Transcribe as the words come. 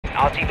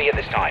RTV at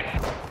this time.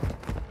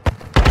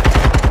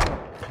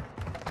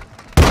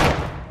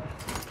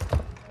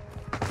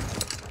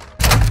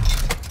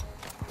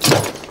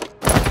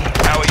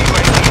 Our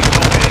UAV is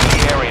orbiting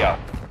the area.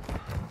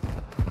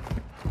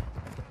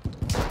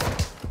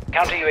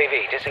 Counter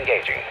UAV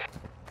disengaging.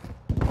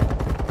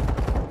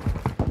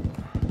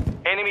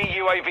 Enemy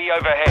UAV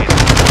overhead.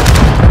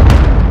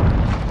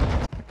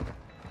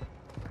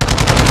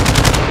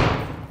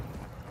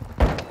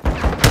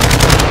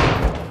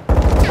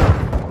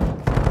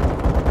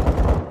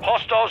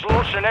 Hostiles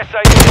launched an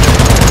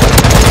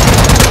SAE.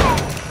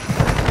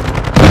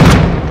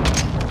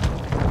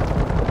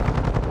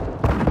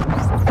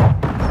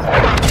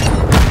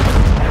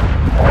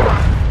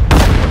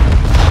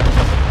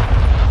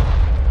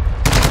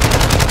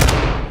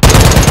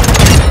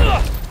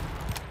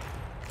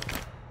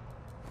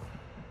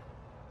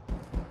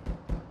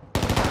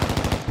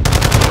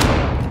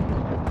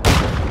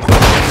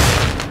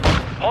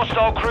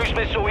 Hostile cruise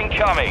missile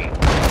incoming.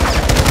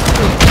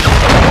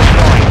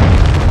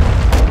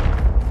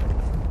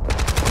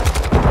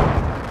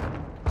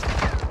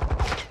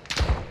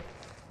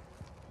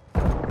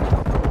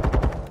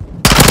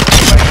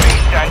 UAV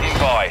standing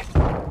by.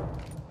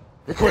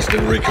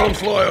 Requesting recon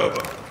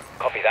flyover.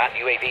 Copy that.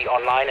 UAV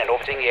online and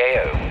orbiting the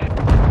AO.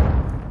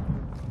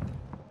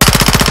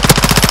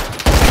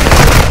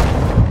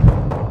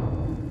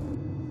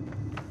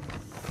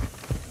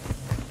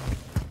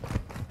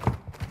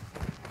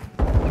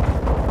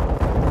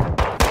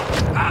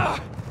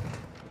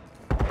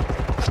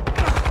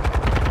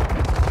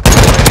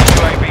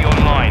 UAV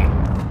online.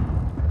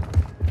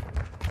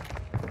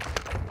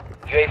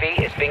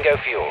 UAV is bingo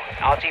fuel.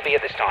 RTV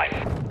at this time.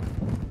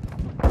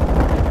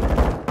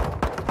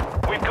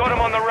 We've got him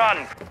on the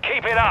run.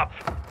 Keep it up.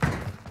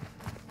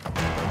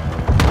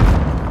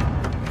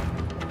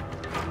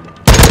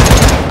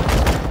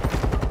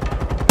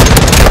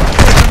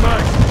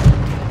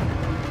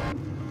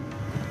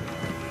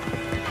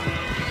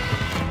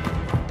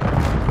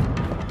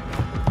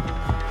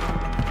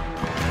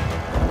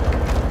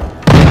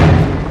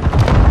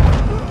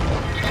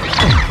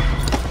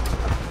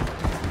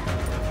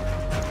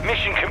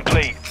 Mission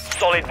complete.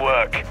 Solid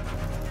work.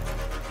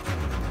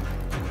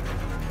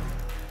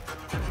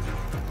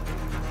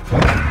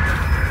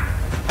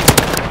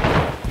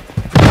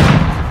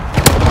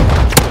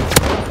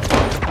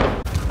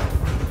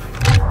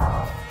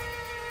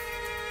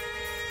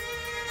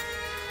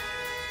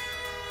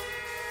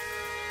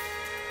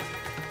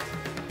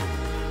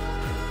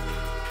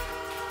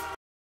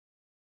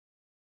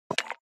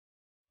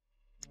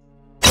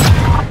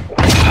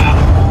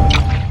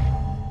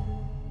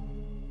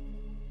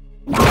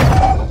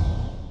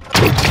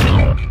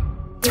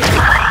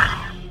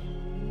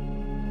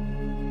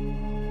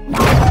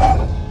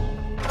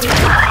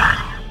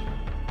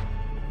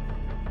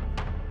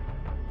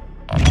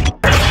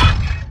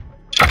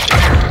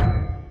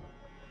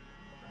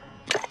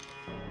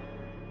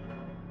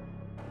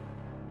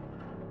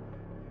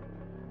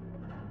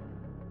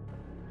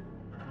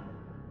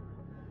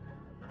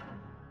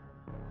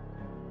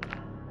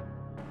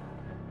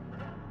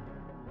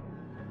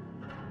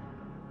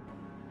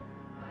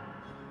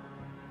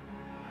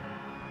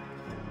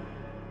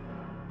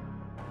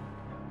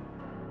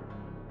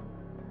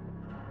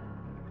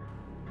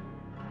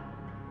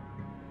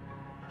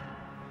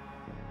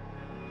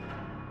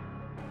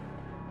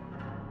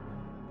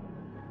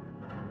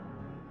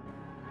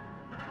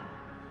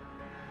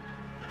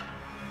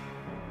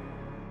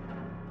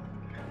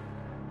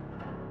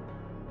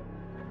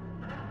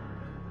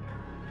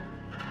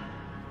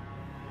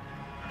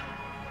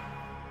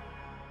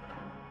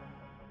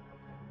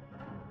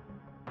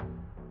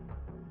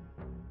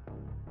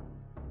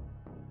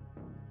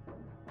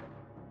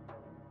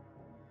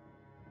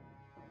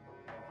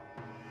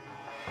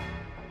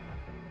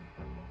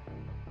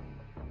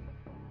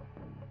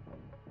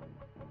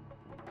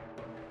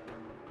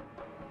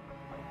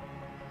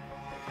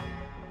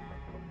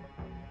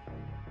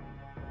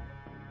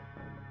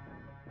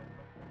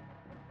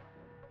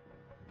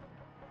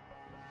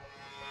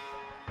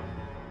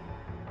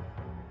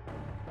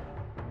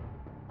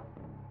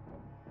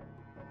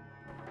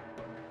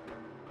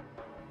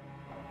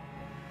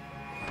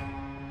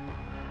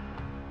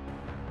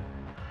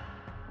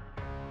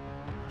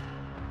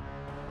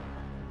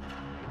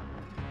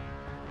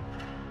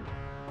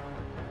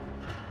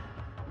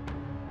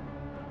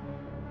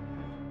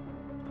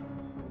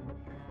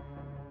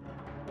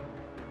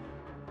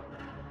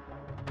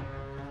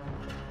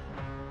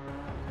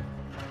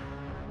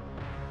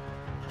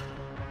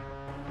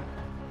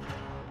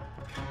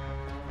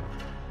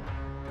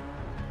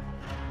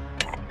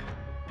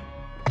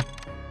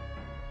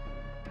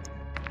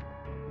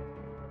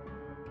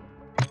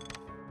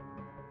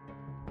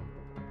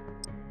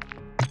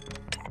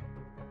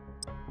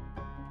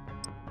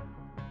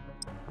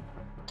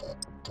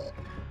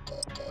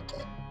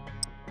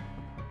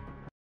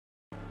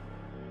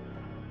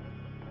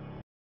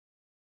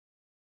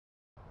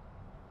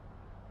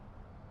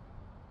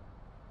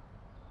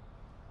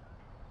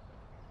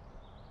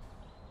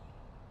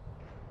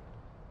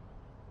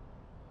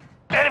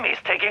 Enemy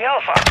taking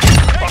Alpha.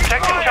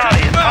 Objective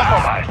Charlie is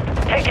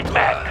compromised. Take it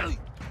back.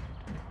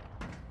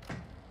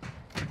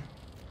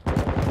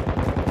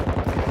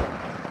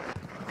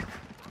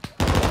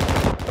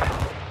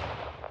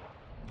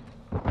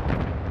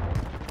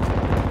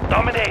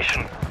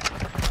 Domination.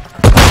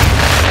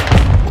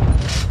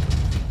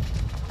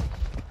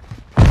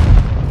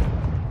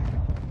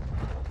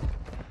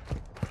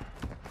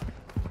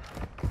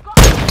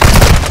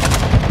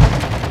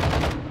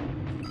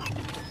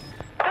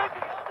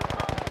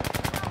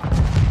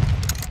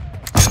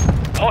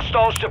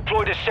 Hostiles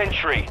deployed a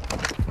sentry.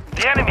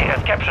 The enemy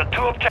has captured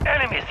two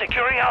enemies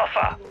securing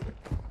Alpha.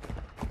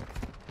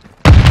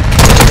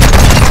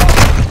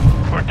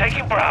 We're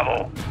taking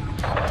Bravo.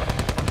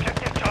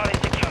 Objective Charlie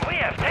secure. We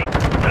have taken.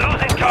 We're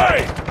losing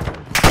Charlie.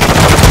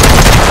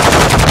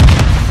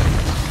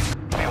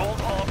 We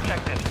hold all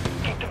objectives.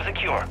 Keep them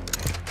secure.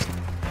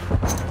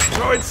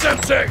 Throwing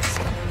Semtex!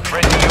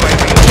 Friendly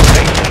UAV on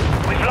station.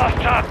 We've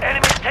lost Charlie.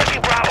 Enemies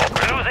taking Bravo.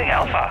 We're losing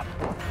Alpha.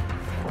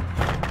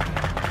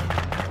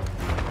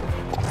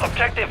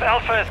 Objective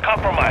Alpha is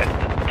compromised.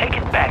 Take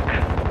it back.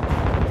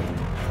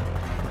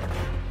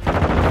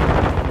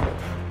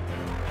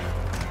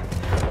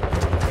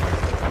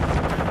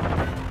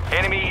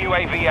 Enemy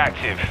UAV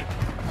active.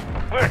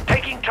 We're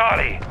taking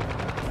Charlie.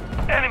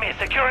 Enemy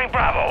securing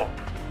Bravo.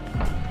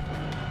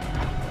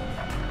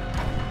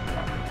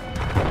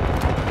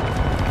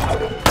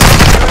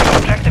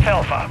 Objective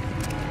Alpha.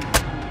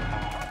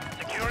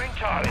 Securing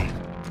Charlie.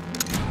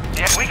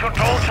 Yes, we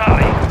control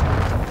Charlie.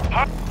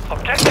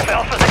 Objective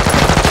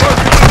Alpha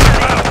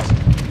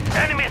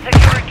enemy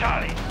securing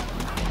Charlie.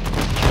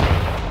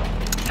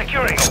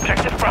 Securing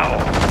Objective Bravo.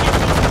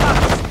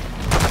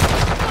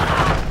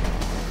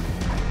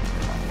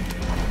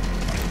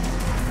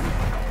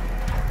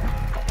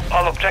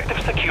 All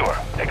objectives secure.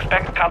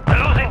 Expect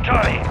losing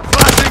Charlie.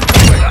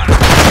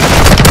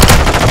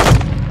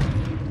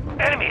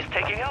 Enemy is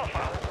taking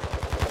Alpha.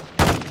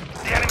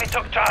 The enemy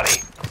took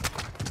Charlie.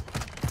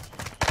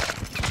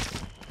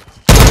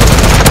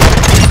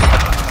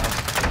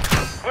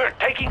 We're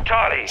taking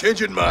Charlie.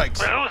 Changing mags.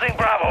 We're losing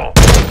Bravo.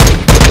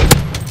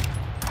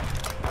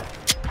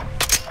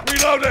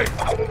 Reloading!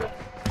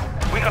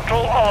 We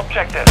control all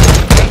objectives.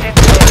 Maintain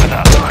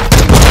perimeter.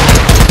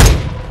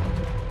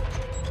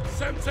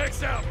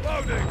 Semtex out,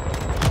 loading!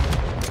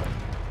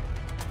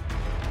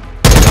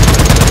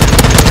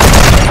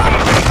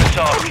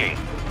 Tasking.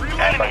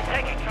 Enemy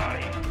taking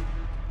Charlie.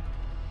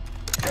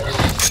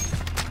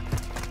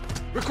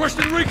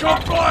 Requesting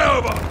recon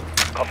flyover!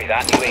 Copy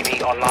that.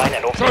 UAV online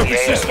and off the Trophy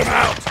AO. system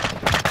out!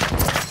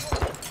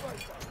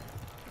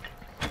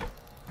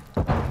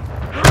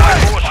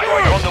 Force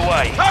strike on the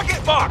way.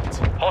 Target marked!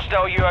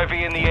 Hostile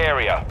UAV in the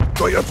area.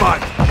 Got your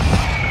back!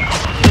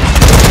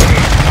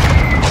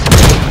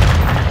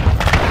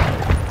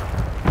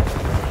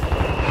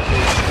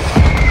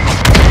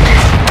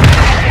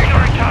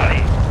 Securing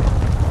Charlie.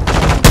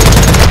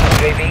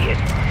 UAV is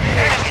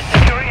Enemy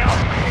securing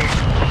Alpha.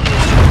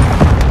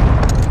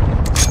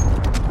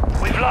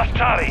 We've lost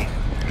Charlie.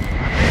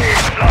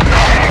 We've lost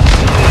Alpha.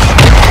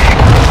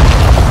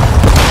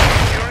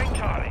 Securing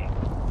Charlie.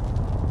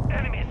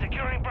 Enemy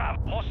securing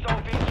Bravo.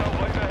 Hostile VTOL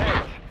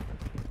overhead.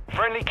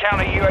 Friendly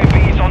counter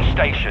UAV is on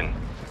station.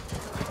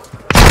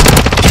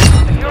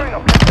 Securing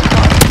objective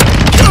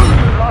Charlie.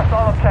 We've lost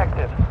all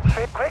objectives.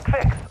 Quick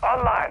fix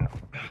online.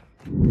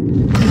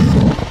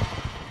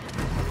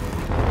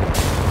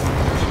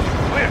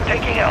 We're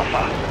taking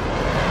Alpha.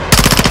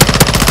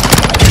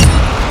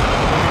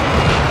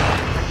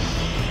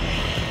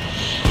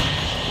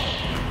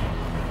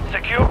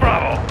 Secure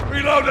Bravo.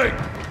 Reloading!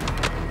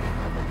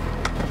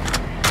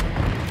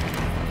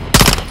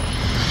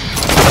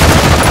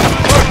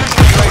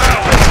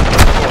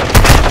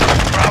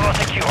 Bravo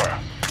secure.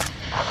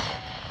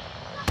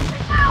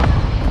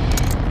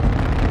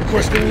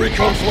 Requesting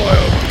recon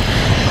flyover!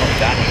 copy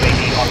that.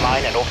 UAV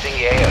online and off the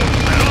AO.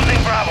 We're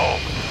losing Bravo.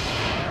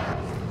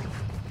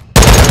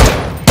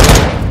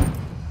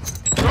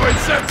 Throwing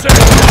Semtex!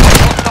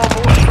 Hostile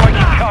mortar strike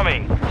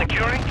incoming.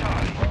 Securing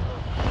Charlie.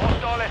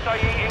 Hostile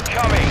SAE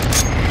incoming.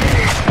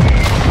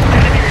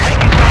 Enemy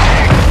taking Bravo.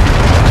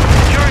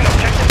 Securing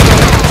objective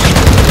Bravo.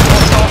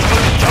 Hostile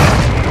lose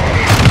Charlie.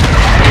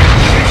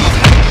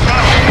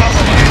 Bravo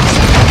compromised.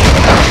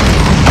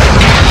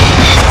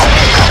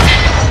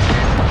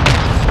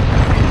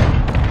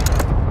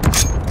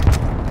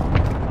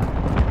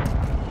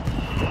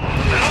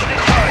 We're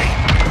losing Charlie.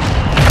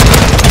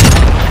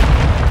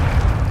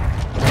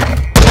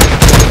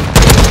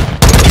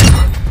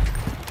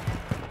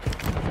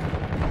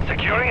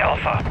 Securing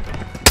Alpha.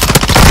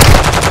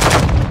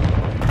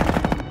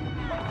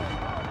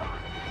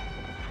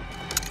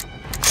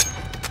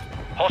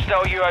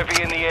 Hostile UAV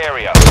in the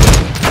area.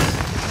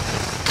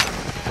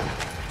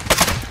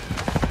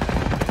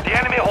 The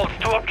enemy holds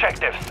two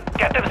objectives.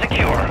 Get them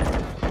secure.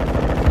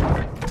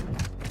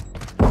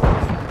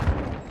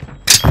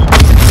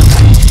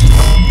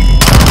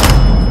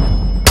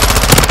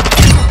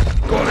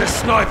 Got his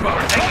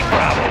sniper! Taking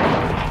Bravo.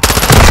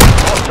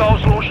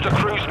 Hostiles launched a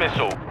cruise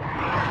missile.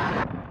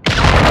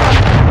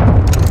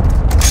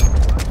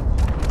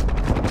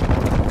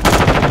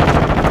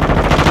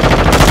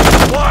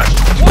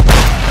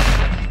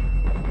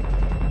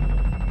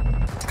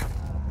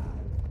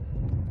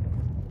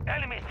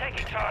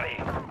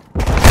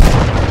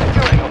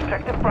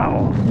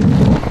 Bravo.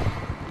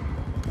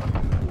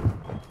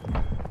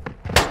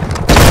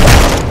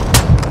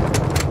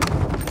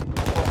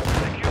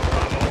 Secure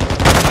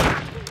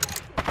Bravo.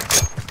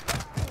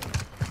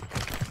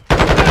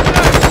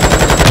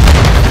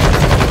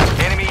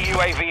 Enemy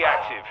UAV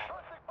active.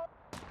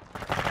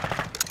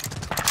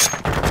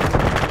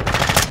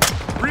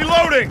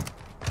 Reloading!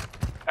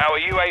 Our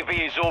UAV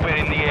is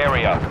orbiting the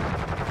area.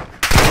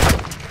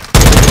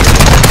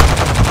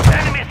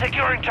 Enemy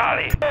securing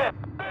Charlie.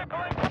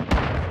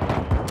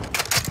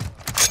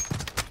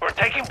 We're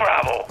taking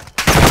Bravo.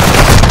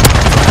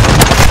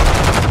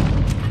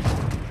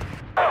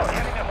 The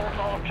enemy holds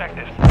all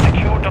objectives.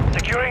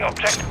 Securing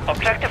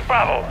objective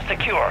Bravo.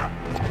 Secure.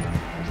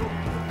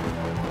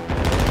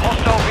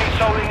 Hostile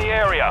VSOL in the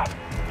area.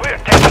 We're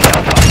taking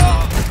Alpha.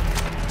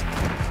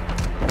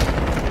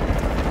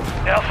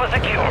 Alpha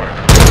secure.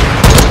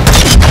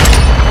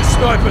 The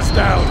sniper's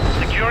down!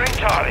 Securing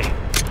Charlie.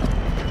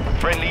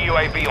 Friendly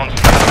UAV on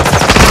station.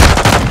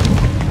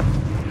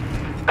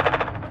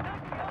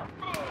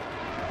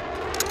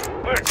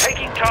 We're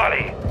taking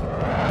Charlie.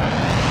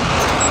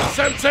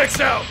 Semtex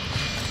out!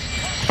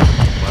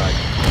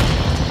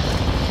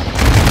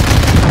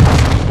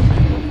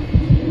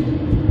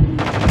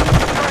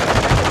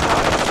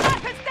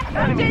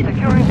 Enemy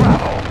securing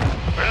Bravo.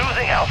 We're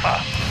losing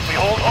Alpha. We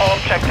hold all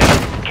objectives.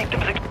 Keep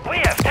them secure. We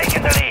have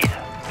taken the lead.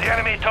 The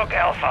enemy took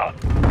Alpha.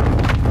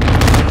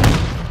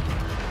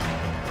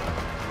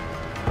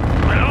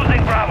 We're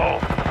losing Bravo.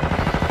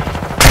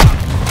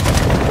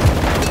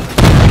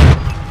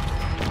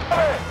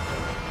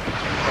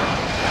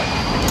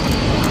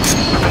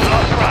 We've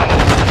lost Bravo.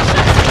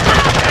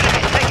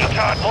 Enemy taking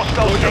charge.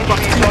 Hostile UAV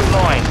is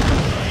online.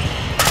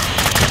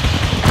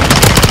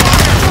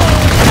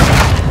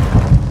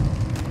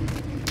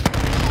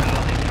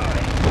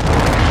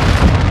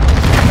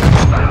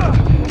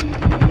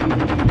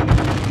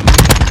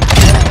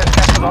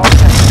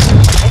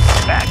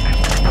 Back.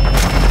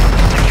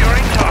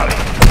 Securing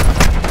Charlie.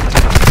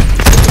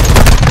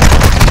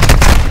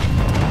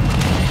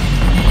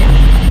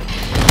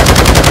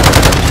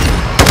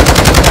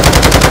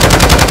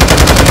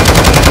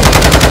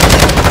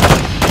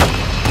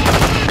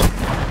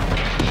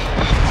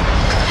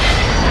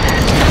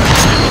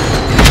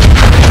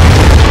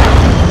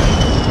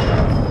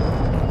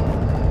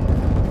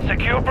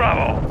 Secure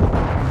Bravo.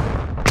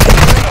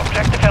 Securing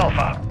objective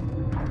Alpha.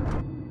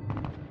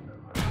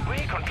 We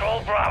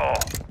control Bravo.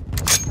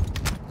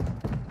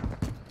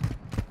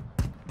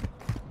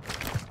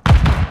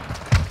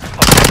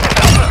 Objective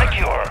Alpha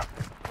secure.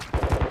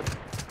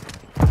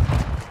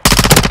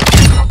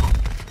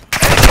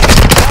 Enemy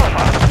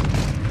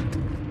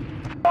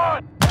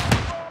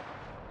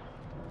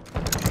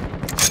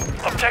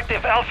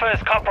Objective Alpha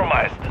is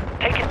compromised.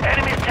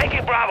 Enemies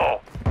taking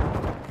Bravo.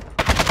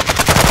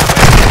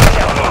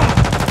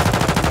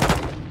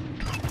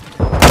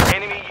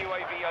 Enemy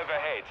UAV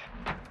overhead.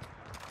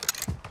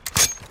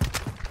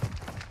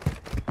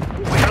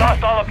 We've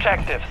lost all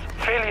objectives.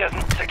 Failures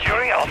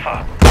securing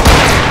Alpha.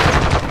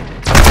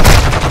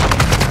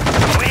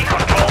 We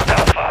controlled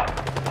Alpha.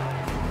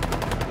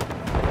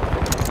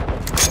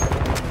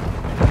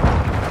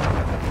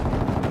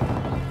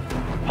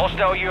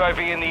 Hostile UAV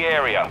in the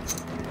area.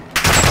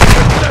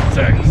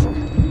 Semtex!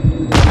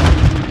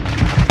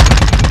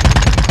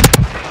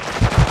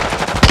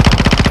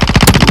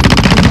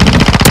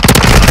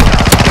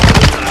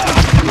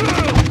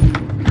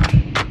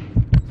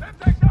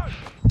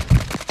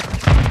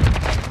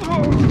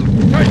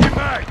 Take it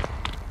back!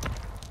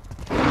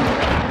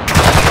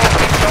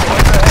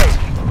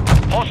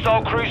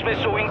 Hostile cruise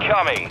missile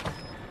incoming.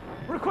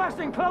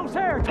 Requesting close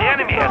air. The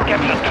enemy has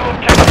captured 2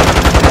 objectives.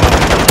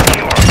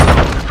 Secure.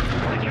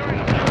 Securing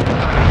objective.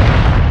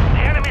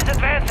 The enemy's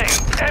advancing.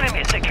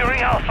 Enemy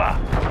securing Alpha.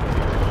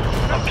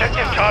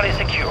 Objective Charlie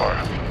secure.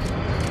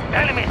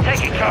 Enemy's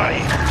taking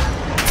Charlie.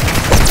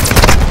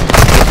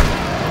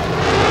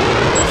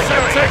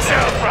 Securing Semtex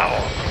out! objective Bravo.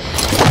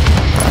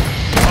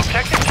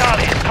 Objective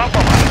Charlie is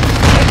compromised.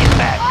 Take it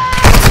back.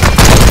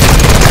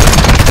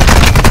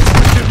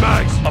 Two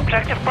mags!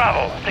 Objective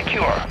Bravo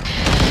secure.